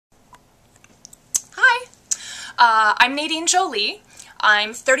I'm Nadine Jolie.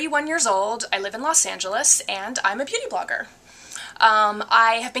 I'm 31 years old, I live in Los Angeles, and I'm a beauty blogger.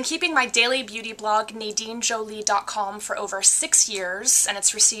 I have been keeping my daily beauty blog, nadinejolie.com, for over 6 years, and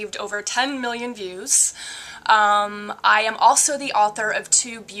it's received over 10 million views. I am also the author of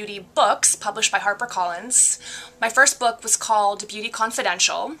 2 beauty books published by HarperCollins. My first book was called Beauty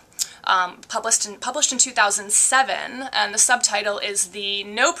Confidential, published in 2007, and the subtitle is the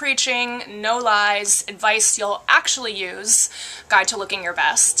No Preaching, No Lies, Advice You'll Actually Use Guide to Looking Your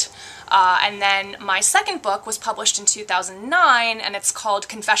Best. And then my second book was published in 2009, and it's called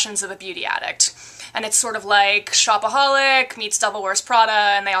Confessions of a Beauty Addict. And it's sort of like Shopaholic meets Devil Wears Prada,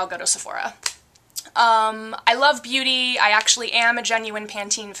 and they all go to Sephora. I love beauty. I actually am a genuine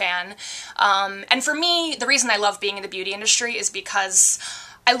Pantene fan. And for me, the reason I love being in the beauty industry is because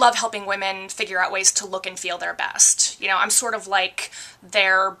I love helping women figure out ways to look and feel their best. You know, I'm sort of like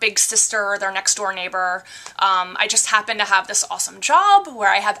their big sister, their next door neighbor. I just happen to have this awesome job where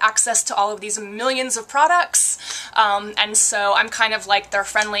I have access to all of these millions of products. And so I'm kind of like their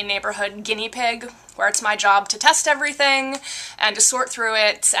friendly neighborhood guinea pig, where it's my job to test everything and to sort through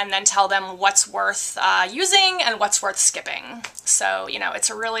it and then tell them what's worth using and what's worth skipping. So, you know, it's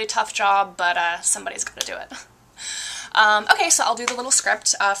a really tough job, but somebody's got to do it. Okay, so I'll do the little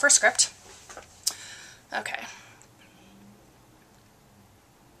script. First script. Okay.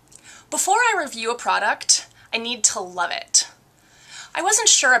 Before I review a product, I need to love it. I wasn't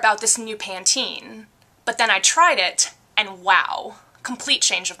sure about this new Pantene, but then I tried it, and wow, complete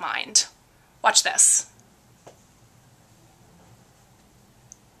change of mind. Watch this.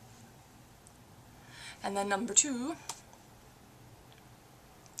 And then number 2.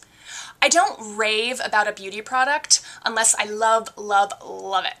 I don't rave about a beauty product unless I love, love,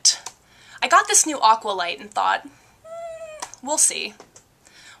 love it. I got this new Aqua Light and thought, we'll see.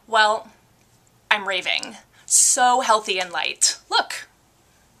 Well, I'm raving. So healthy and light. Look.